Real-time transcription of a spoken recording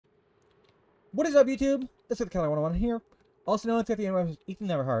What is up, YouTube? This is Camille 101 here, also known as Ethan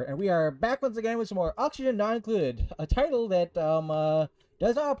Neverheart, and we are back once again with some more Oxygen Not Included, a title that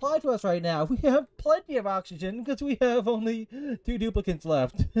does not apply to us right now. We have plenty of oxygen because we have only 2 duplicates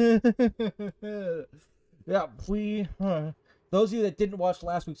left. Yeah, those of you that didn't watch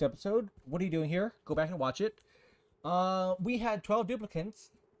last week's episode, what are you doing here? Go back and watch it. We had 12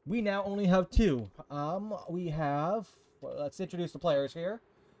 duplicates. We now only have 2. We have. Well, let's introduce the players here.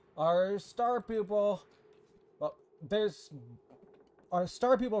 Our star pupil. Well, there's our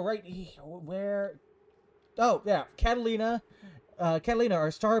star pupil right where. Oh yeah, Catalina. Catalina,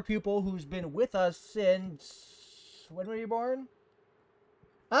 our star pupil, who's been with us since when were you born?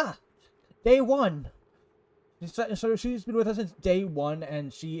 Ah, day 1. So she's been with us since day 1,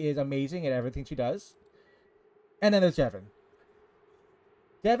 and she is amazing at everything she does. And then there's Devin.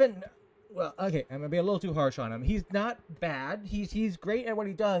 Devin, well, okay, I'm gonna be a little too harsh on him. He's not bad. He's great at what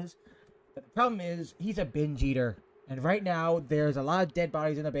he does. But the problem is he's a binge eater. And right now there's a lot of dead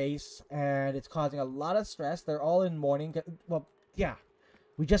bodies in the base, and it's causing a lot of stress. They're all in mourning. Well, yeah.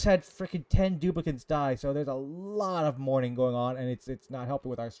 We just had freaking 10 duplicates die, so there's a lot of mourning going on, and it's not helping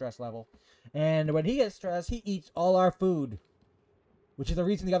with our stress level. And when he gets stressed, he eats all our food, which is the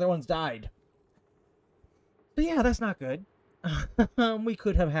reason the other ones died. But yeah, that's not good. We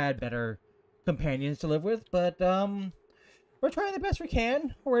could have had better companions to live with, but we're trying the best we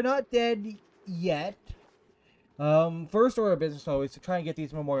can. We're not dead yet. First order of business though is to try and get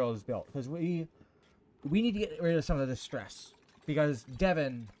these memorials built, because we need to get rid of some of the stress. Because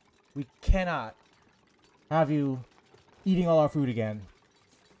Devin, we cannot have you eating all our food again.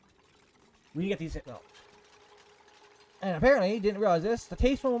 We need to get these built. And apparently, didn't realize this, the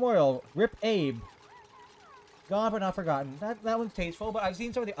Tasteful Memorial, Rip Abe. Gone but not forgotten. That one's tasteful, but I've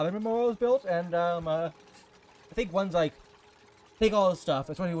seen some of the other memorials built, and I think one's like, take all his stuff.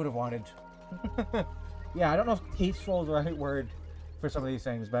 That's what he would have wanted. Yeah, I don't know if tasteful is the right word for some of these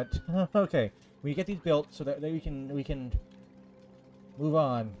things, but okay. We get these built so that we can move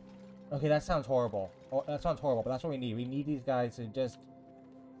on. Okay, that sounds horrible. Oh, that sounds horrible, but that's what we need. We need these guys to just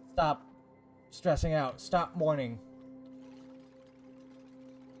stop stressing out, stop mourning.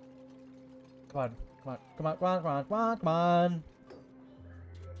 Come on. Come on, come on, come on, come on, come on, come on.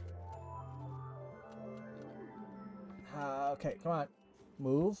 Okay, come on.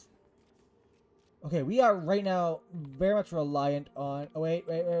 Move. Okay, we are right now very much reliant on... Oh, wait.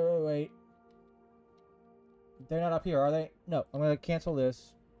 They're not up here, are they? No, I'm going to cancel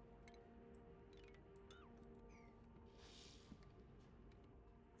this.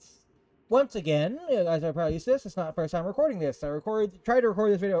 Once again, you guys are probably used to this. It's not the first time recording this. I tried to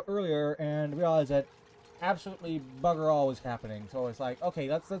record this video earlier and realized that absolutely bugger all was happening. So it's like, okay,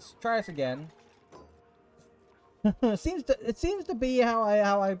 let's try this again. It seems to be how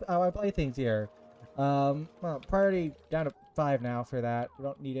I play things here. Well, priority down to 5 now for that. We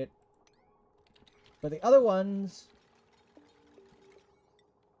don't need it. But the other ones,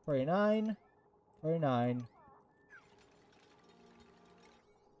 49, 49.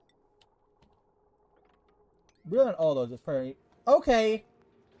 Really on all those, it's priority. Okay,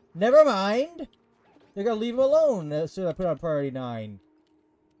 never mind. They're gonna leave him alone as soon as I put on priority 9.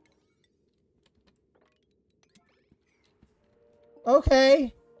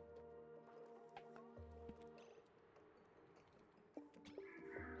 Okay.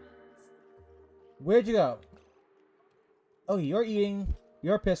 Where'd you go? Oh, you're eating.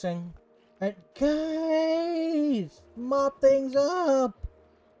 You're pissing. And guys, mop things up.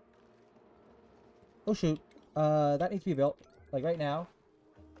 Oh shoot. That needs to be built. Like right now.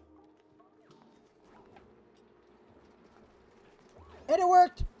 And it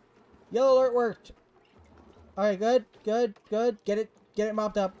worked! Yellow alert worked. Alright, good. Get it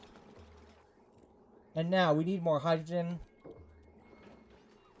mopped up. And now we need more hydrogen.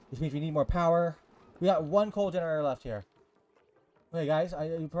 Which means we need more power. We got 1 coal generator left here. Okay, guys, are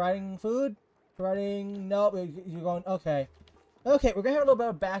you providing food? Providing... Nope, you're going... Okay. Okay, we're gonna have a little bit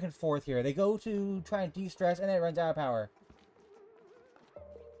of back and forth here. They go to try and de-stress, and then it runs out of power.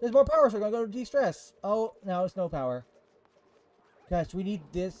 There's more power, so we're gonna go to de-stress. Oh, now it's no power. Guys, we need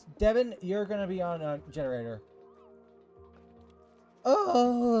this. Devin, you're gonna be on a generator.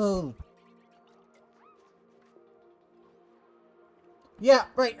 Oh! Yeah,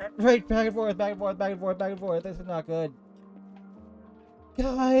 right, back and forth. This is not good.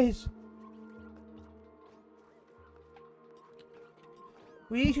 Guys!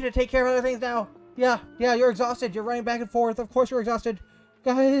 We need you to take care of other things now. Yeah, you're exhausted. You're running back and forth. Of course you're exhausted.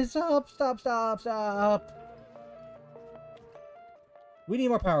 Guys, stop. We need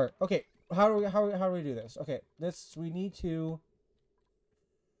more power. Okay, how do we do this? Okay, we need to...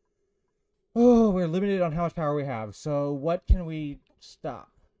 we're limited on how much power we have. So what can we stop?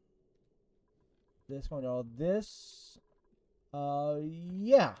 This one, all this.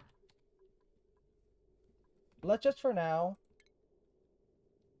 Yeah. Let's just for now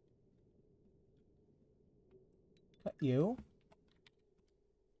cut you.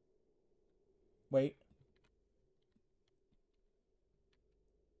 Wait.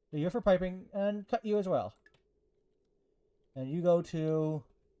 You're for piping, and cut you as well. And you go to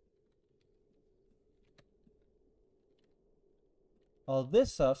all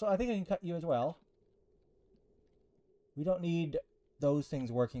this stuff, so I think I can cut you as well. We don't need those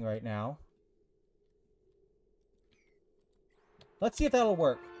things working right now. Let's see if that'll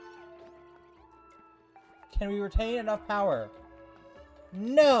work. Can we retain enough power?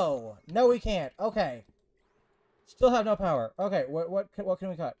 No! No, we can't. Okay. Still have no power. Okay, what can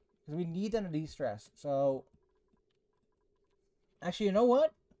we cut? Because we need them to de-stress. So, actually, you know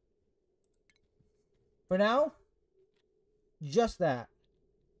what? For now, just that.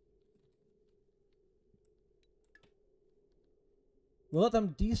 We'll let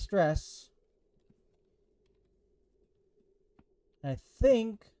them de-stress. I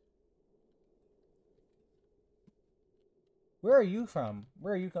think... Where are you from?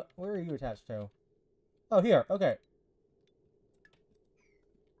 Where are you attached to? Oh, here. Okay.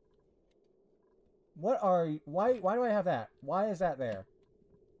 What are you... Why do I have that? Why is that there?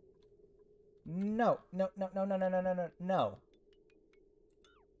 No. No, no, no, no, no, no, no, no, no.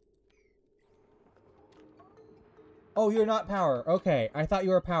 Oh, you're not power. Okay, I thought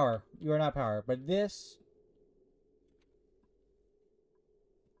you were power. You are not power. But this...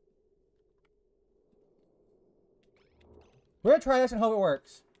 We're gonna try this and hope it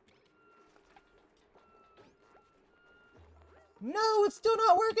works. No, it's still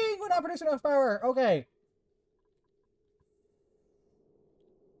not working! We're not producing enough power! Okay.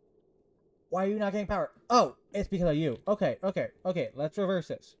 Why are you not getting power? Oh, it's because of you. Okay, okay, okay. Let's reverse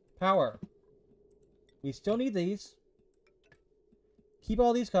this. Power. We still need these. Keep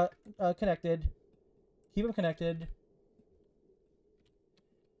all these connected. Keep them connected.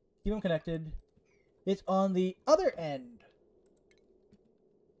 Keep them connected. It's on the other end.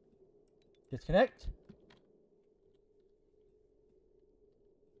 Disconnect.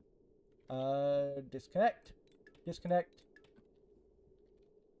 Disconnect. Disconnect.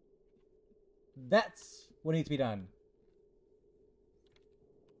 That's what needs to be done.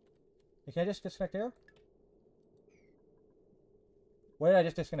 Can I just disconnect there? Where did I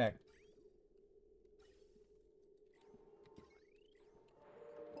just disconnect?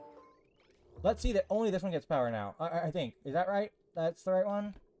 Let's see that only this one gets power now. I think. Is that right? That's the right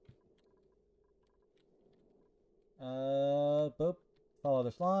one? Boop. Follow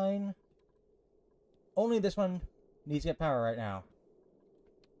this line. Only this one needs to get power right now.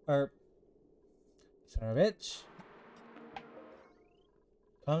 Or, son of a bitch.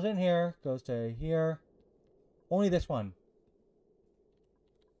 Comes in here, goes to here. Only this one.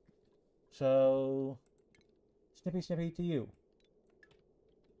 So, snippy snippy to you.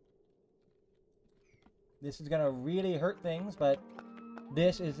 This is gonna really hurt things, but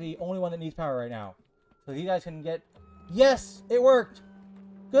this is the only one that needs power right now. So you guys can get... Yes! It worked!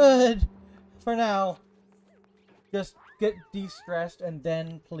 Good! For now. Just get de-stressed and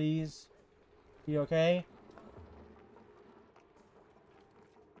then please be okay.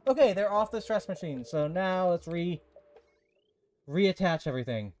 Okay, they're off the stress machine. So now let's reattach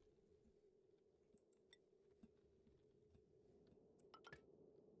everything.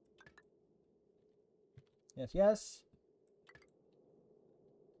 Yes, yes.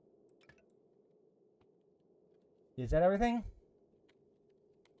 Is that everything?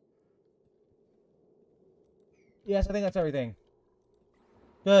 Yes, I think that's everything.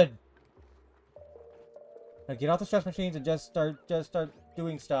 Good. Now get off the stress machines and just start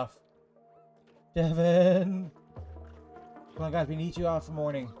doing stuff. Devin! Come on, guys, we need you out for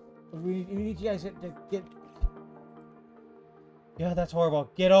morning. We need you guys to get... Yeah, that's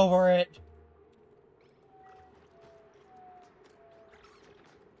horrible. Get over it!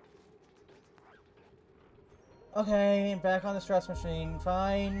 Okay, back on the stress machine.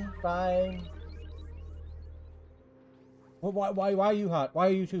 Fine, fine. Why are you hot? Why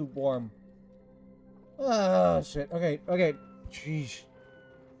are you too warm? Oh, shit. Okay, okay. Jeez.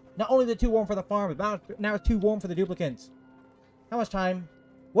 Not only is it too warm for the farm, but now it's too warm for the duplicants. How much time?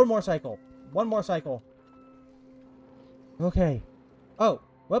 One more cycle. One more cycle. Okay. Oh,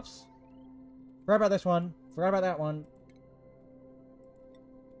 whoops. Forgot about this one. Forgot about that one.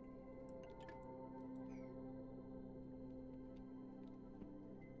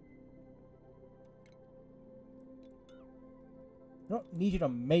 I don't need you to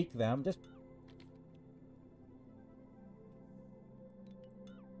make them. Just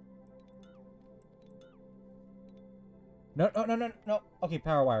No, no, no, no, no. Okay,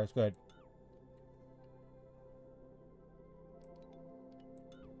 power wires, good.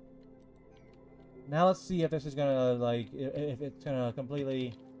 Now let's see if this is gonna, like, if it's gonna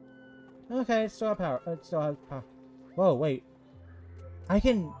completely... Okay, it still has power. It still has power. Whoa, wait. I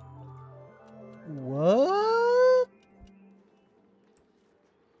can... What?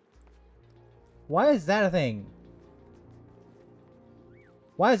 Why is that a thing?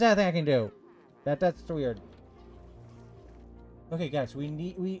 Why is that a thing I can do? That's weird. Okay, guys, we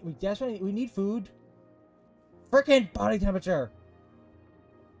need food. Frickin' body temperature.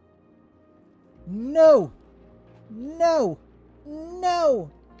 No! No!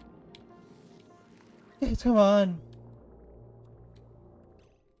 No! Guys, come on.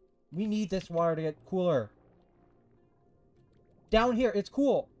 We need this water to get cooler. Down here, it's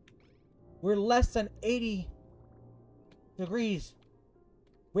cool. We're less than 80 degrees.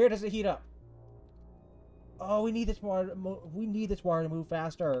 Where does it heat up? Oh, we need this water. We need this water to move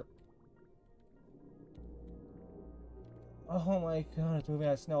faster. Oh my god, it's moving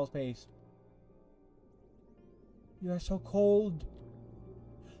at snail's pace. You are so cold.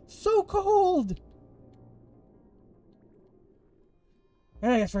 So cold!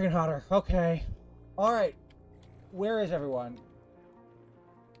 And it gets freaking hotter. Okay. Alright. Where is everyone?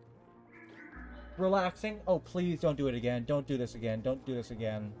 Relaxing? Oh, please don't do it again. Don't do this again. Don't do this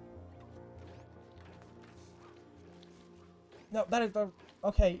again. No, that is the...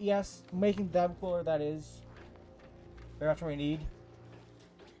 Okay, yes. Making them cooler, that is. Very much what we need.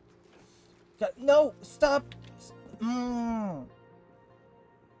 No! Stop!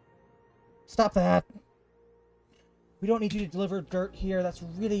 Stop that! We don't need you to deliver dirt here. That's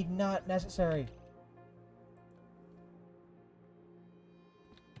really not necessary.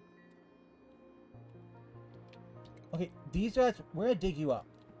 Okay, these guys, we're gonna dig you up.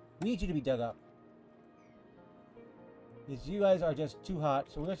 We need you to be dug up. Because you guys are just too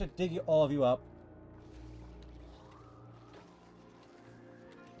hot, so we're gonna have to dig all of you up.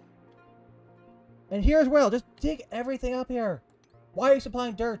 And here as well, just dig everything up here. Why are you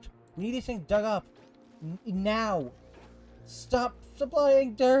supplying dirt? We need these things dug up. Now. Stop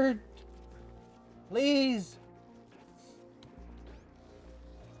supplying dirt. Please.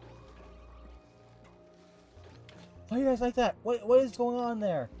 Why are you guys like that? What is going on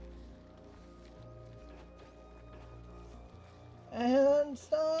there? And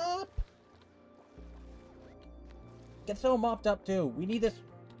stop. Get someone mopped up too. We need this.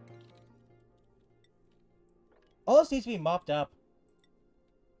 All this needs to be mopped up.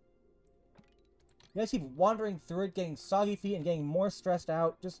 You guys keep wandering through it, getting soggy feet and getting more stressed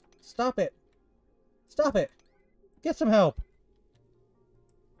out. Just stop it. Stop it. Get some help.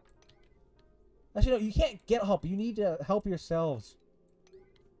 Actually, no, you can't get help. You need to help yourselves.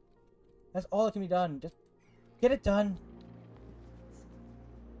 That's all that can be done. Just get it done.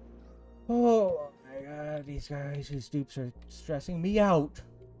 Oh my god, these guys whose dupes are stressing me out.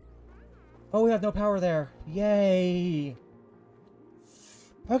 Oh, we have no power there. Yay.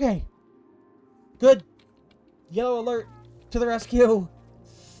 Okay. Good. Yellow alert to the rescue.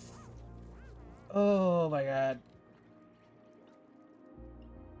 Oh my god.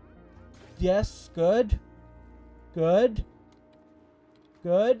 Yes, good. Good.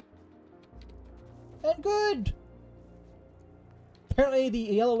 Good. And good. Apparently the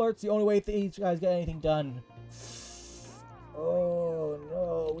yellow alert's the only way these guys get anything done. Oh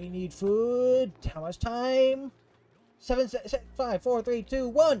no, we need food. How much time? 7, 6, 5, 4, 3, 2,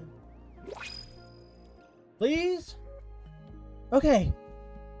 1. Please? Okay.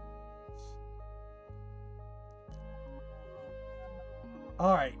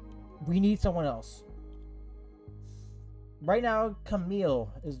 Alright. We need someone else. Right now,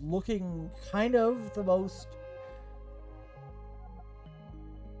 Camille is looking kind of the most...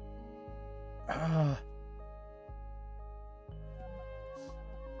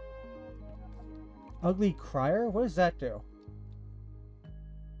 Ugly crier? What does that do?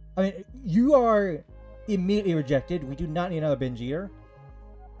 I mean, you are immediately rejected. We do not need another binge eater.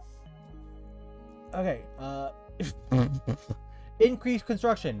 Okay, increased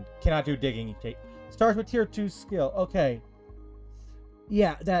construction. Cannot do digging. Starts with tier 2 skill. Okay.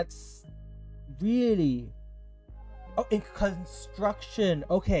 Yeah, that's really... Oh, in construction.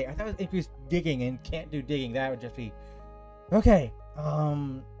 Okay, I thought it was increased digging and can't do digging. That would just be... Okay.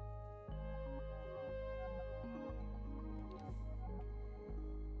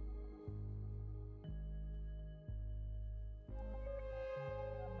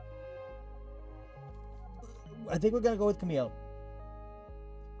 I think we're gonna go with Camille.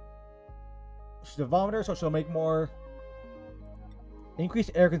 She's a vomiter, so she'll make more.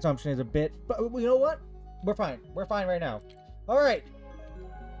 Increased air consumption is a bit, but you know what? We're fine. We're fine right now. All right.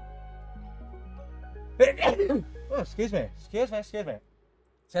 Oh, excuse me. Excuse me. Excuse me.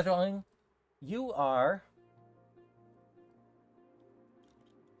 Scheduling. You are.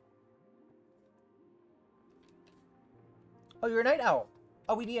 Oh, you're a night owl.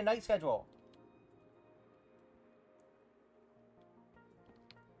 Oh, we need a night schedule.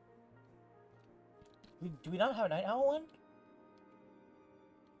 Do we not have a night owl one?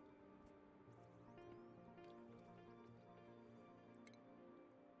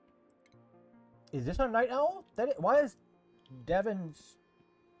 Is this a night owl? Why is Devin's...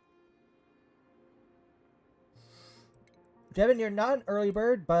 Devin, you're not an early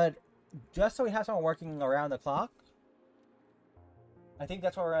bird, but just so we have someone working around the clock, I think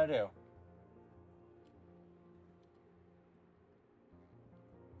that's what we're gonna do.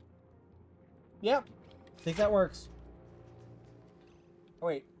 Yep. I think that works. Oh,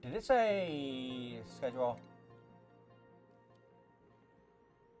 wait, did it say schedule?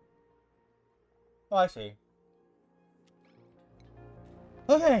 Oh, I see.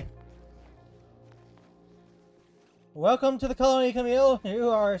 Okay. Welcome to the colony, Camille. You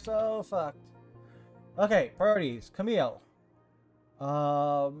are so fucked. Okay, priorities. Camille.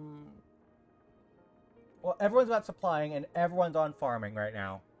 Well, everyone's about supplying and everyone's on farming right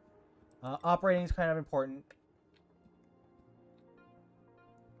now. Operating is kind of important.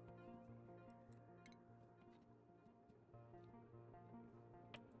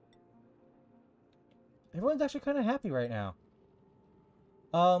 Everyone's actually kind of happy right now.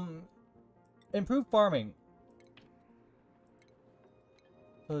 Improved farming.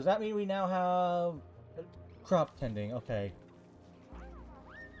 So does that mean we now have crop tending? Okay.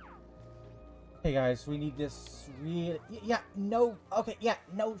 Hey guys, we need this yeah, no, okay, yeah,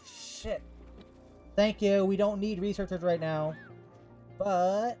 no shit. Thank you, we don't need researchers right now.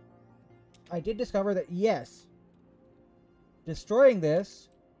 But I did discover that, yes, destroying this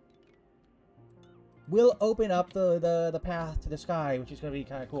will open up the path to the sky, which is going to be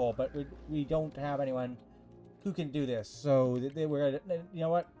kind of cool, but we don't have anyone who can do this. So we're, you know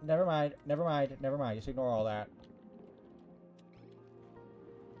what, never mind, just ignore all that.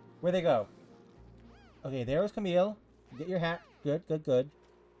 Where'd they go? Okay, there was Camille. Get your hat. Good, good, good.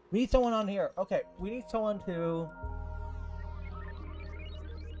 We need someone on here. Okay, we need someone to...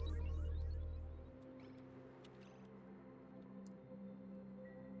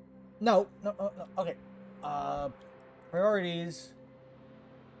 No. Okay. Priorities.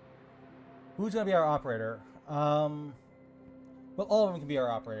 Who's gonna be our operator? Well, all of them can be our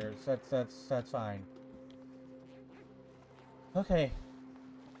operators. That's fine. Okay.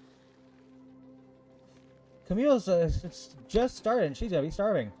 Camille's it's just started. She's gonna be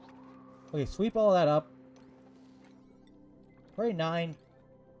starving. Okay, sweep all that up. Probably 9.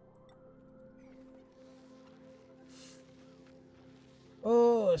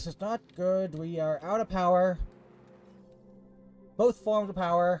 Oh, this is not good. We are out of power. Both forms of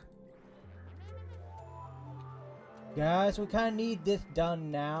power. Guys, we kind of need this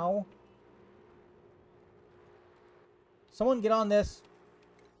done now. Someone get on this.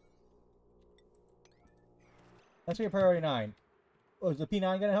 That's gonna be priority 9. Oh, is the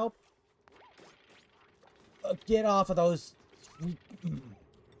P9 gonna help? Get off of those.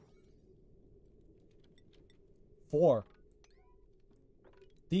 4.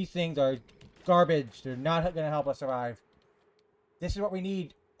 These things are garbage. They're not gonna help us survive. This is what we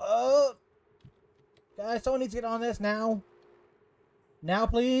need. Oh, guys, someone needs to get on this now. Now,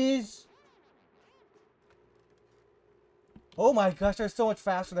 please. Oh my gosh, they're so much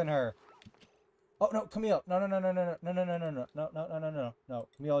faster than her. Oh no, Camille! No!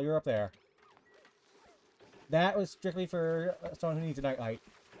 Camille, you're up there. That was strictly for someone who needs a nightlight.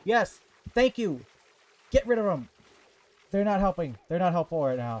 Yes, thank you. Get rid of them. They're not helping. They're not helpful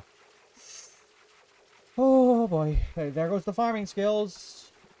right now. Oh boy, there goes the farming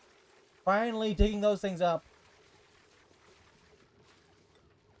skills. Finally digging those things up.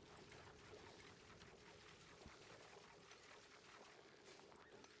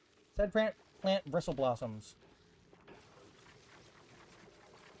 Said plant bristle blossoms.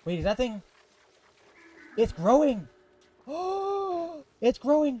 Wait, is that thing? It's growing! Oh, it's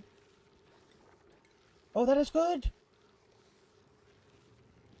growing! Oh, that is good!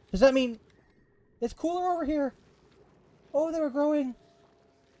 Does that mean it's cooler over here? Oh, they're growing!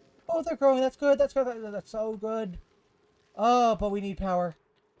 Oh, they're growing! That's good! That's good! That's so good! Oh, but we need power.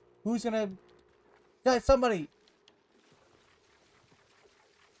 Who's gonna... Guys, somebody!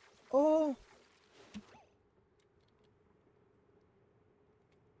 Oh!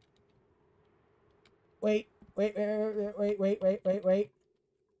 Wait.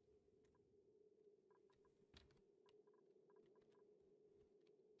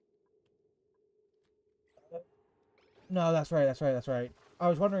 No, that's right, that's right, that's right. I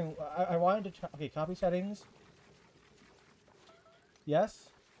was wondering, I wanted to... Okay, copy settings. Yes.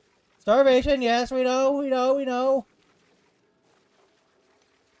 Starvation, yes, we know, we know, we know.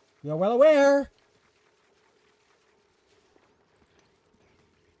 You're well aware.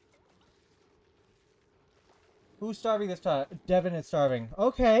 Who's starving this time? Devin is starving.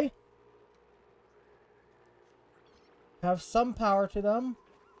 Okay. Have some power to them.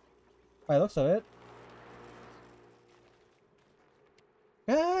 By the looks of it.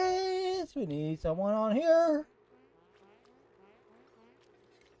 Guys, we need someone on here.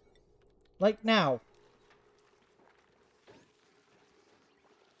 Like now.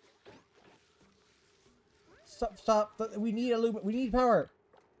 Stop, stop. We need we need power.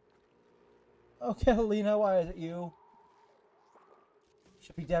 Okay, Lena, why is it you?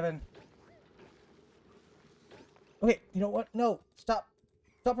 Should be Devin. Okay, you know what? No, stop.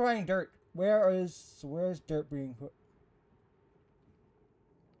 Stop providing dirt. Where's dirt being put?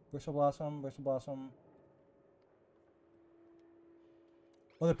 Bristle Blossom, Bristle Blossom.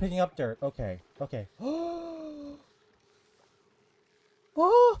 Oh, they're picking up dirt. Okay, okay. Oh!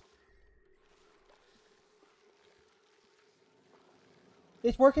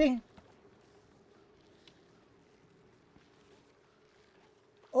 It's working!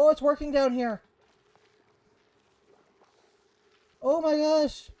 Oh, it's working down here! Oh my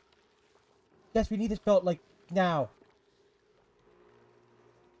gosh! Yes, we need this belt, like, now.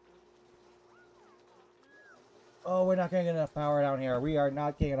 Oh, we're not getting enough power down here. We are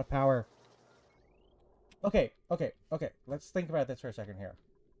not getting enough power. Okay, okay, okay. Let's think about this for a second here.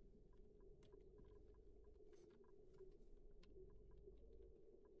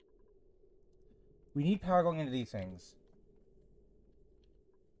 We need power going into these things.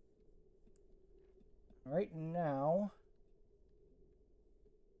 Right now...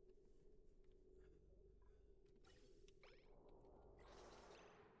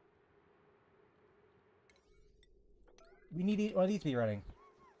 we need one of these to be running.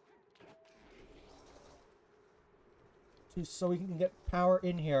 So we can get power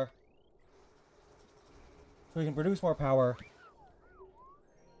in here. So we can produce more power.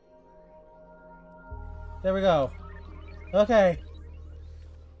 There we go. Okay.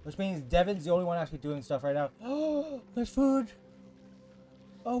 Which means Devin's the only one actually doing stuff right now. Oh, there's food.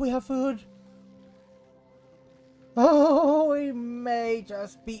 Oh, we have food. Oh, we may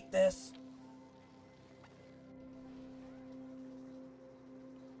just beat this.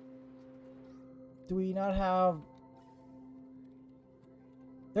 Do we not have...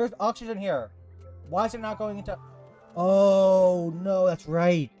 There's oxygen here. Why is it not going into... Oh, no, that's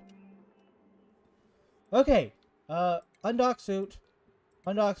right. Okay. Undock suit.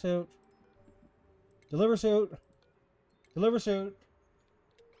 Undock suit. Deliver suit. Deliver suit.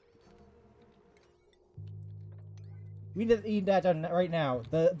 We need that done right now.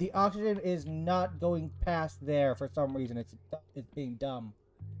 The oxygen is not going past there for some reason. It's being dumb.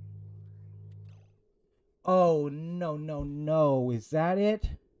 Oh, no, no, no. Is that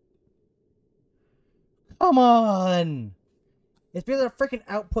it? Come on! It's because of the freaking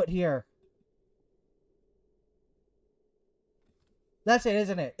output here. That's it,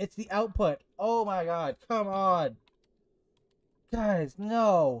 isn't it? It's the output. Oh my god. Come on. Guys,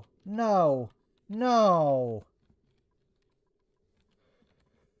 no. No. No.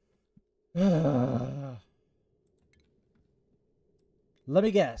 Let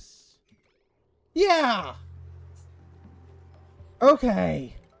me guess. Yeah!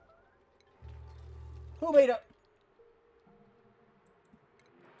 Okay. Who made it?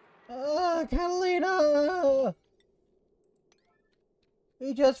 Catalina!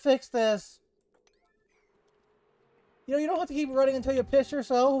 We just fixed this. You know, you don't have to keep running until you piss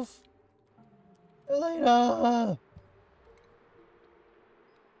yourself. Elena!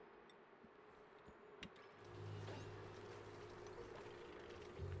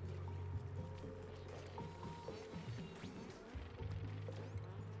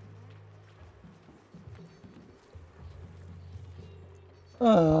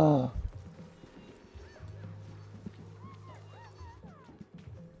 Oh.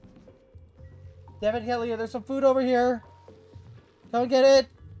 Devin, Kelly, there's some food over here. Come get it.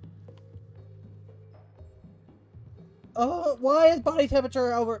 Oh, why is body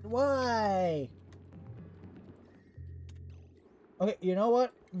temperature over? Why? Okay, you know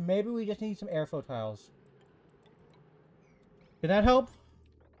what? Maybe we just need some airflow tiles. Can that help?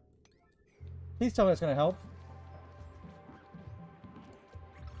 Please tell me it's gonna help.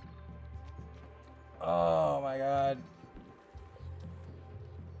 Oh my god.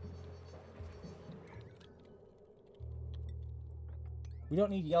 We don't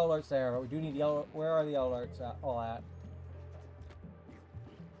need yellow alerts there, but we do need yellow. Where are the yellow alerts all at?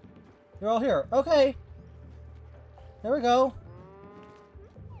 You're all here. Okay. There we go.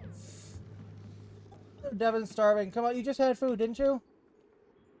 Devin's starving. Come on, you just had food, didn't you?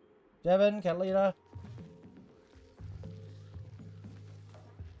 Devin, Catalina.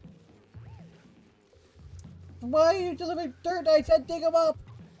 Why are you delivering dirt? I said dig them up.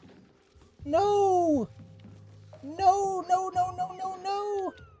 No. No, no, no, no, no,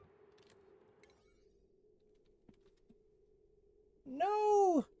 no.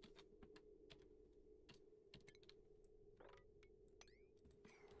 No.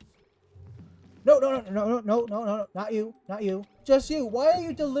 No, no, no, no, no, no, no, no, not you, not you. Just you. Why are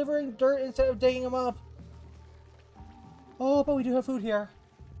you delivering dirt instead of digging them up? Oh, but we do have food here.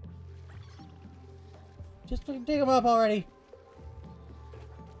 Just dig them up already.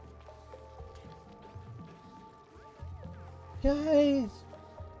 Guys.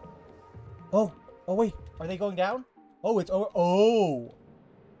 Oh, oh wait. Are they going down? Oh, it's over. Oh.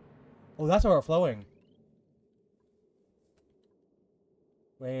 Oh, that's overflowing.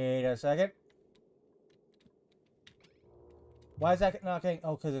 Wait a second. Why is that not getting...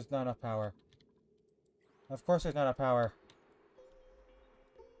 Oh, because there's not enough power. Of course there's not enough power.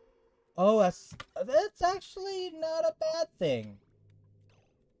 Oh, that's actually not a bad thing.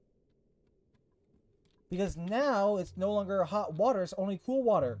 Because now it's no longer hot water, it's only cool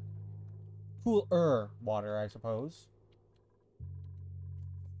water. Cooler water, I suppose.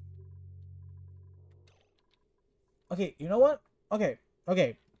 Okay, you know what? Okay,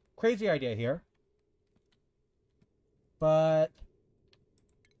 okay. Crazy idea here. But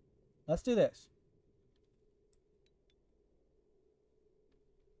let's do this.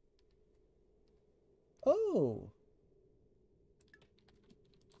 Oh.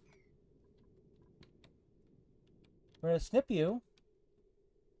 We're going to snip you.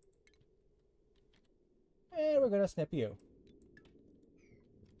 And we're going to snip you.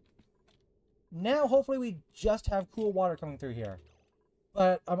 Now, hopefully, we just have cool water coming through here.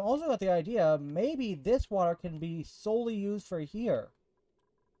 But I'm also got the idea, maybe this water can be solely used for here.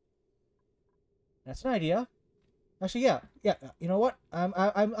 That's an idea. Actually, yeah. You know what?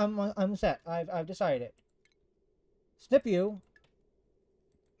 I'm set. I've decided. Snip you.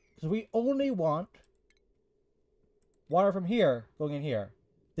 Because we only want water from here going in here.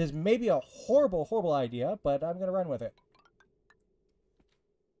 This may be a horrible, horrible idea, but I'm going to run with it.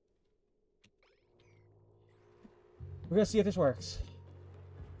 We're going to see if this works.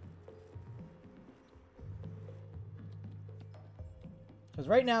 Because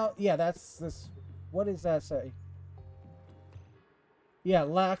right now, yeah, that's this. What does that say? Yeah,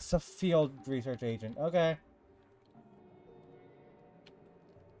 lacks a field research agent. Okay.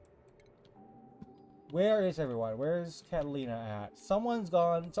 Where is everyone? Where's Catalina at? Someone's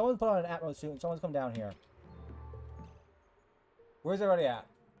gone. Someone's put on an Atmos suit and someone's come down here. Where's everybody at?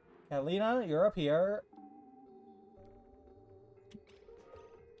 Catalina, you're up here.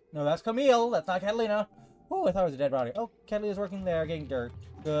 No, that's Camille. That's not Catalina. Oh, I thought it was a dead body. Oh, Catalina's working there, getting dirt.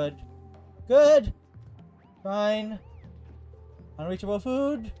 Good. Good. Fine. Unreachable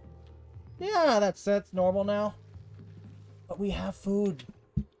food. Yeah, that's normal now. But we have food.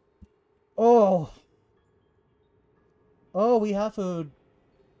 Oh. Oh, we have food.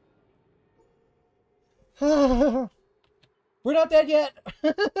 We're not dead yet.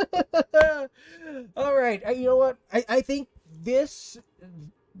 All right. You know what? I think this...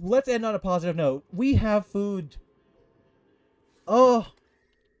 Let's end on a positive note. We have food. Oh.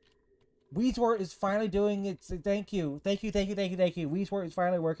 Weezwort is finally doing it. Thank you. Thank you, thank you, thank you, thank you. Weezwort is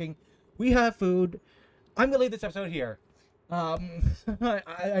finally working. We have food. I'm going to leave this episode here.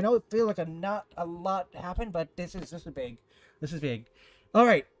 I know it feels like not a lot happened, but this is big. This is big. All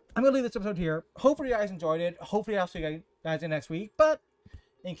right. I'm going to leave this episode here. Hopefully you guys enjoyed it. Hopefully I'll see you guys in next week. But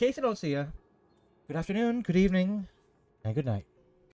in case I don't see you, good afternoon, good evening, and good night.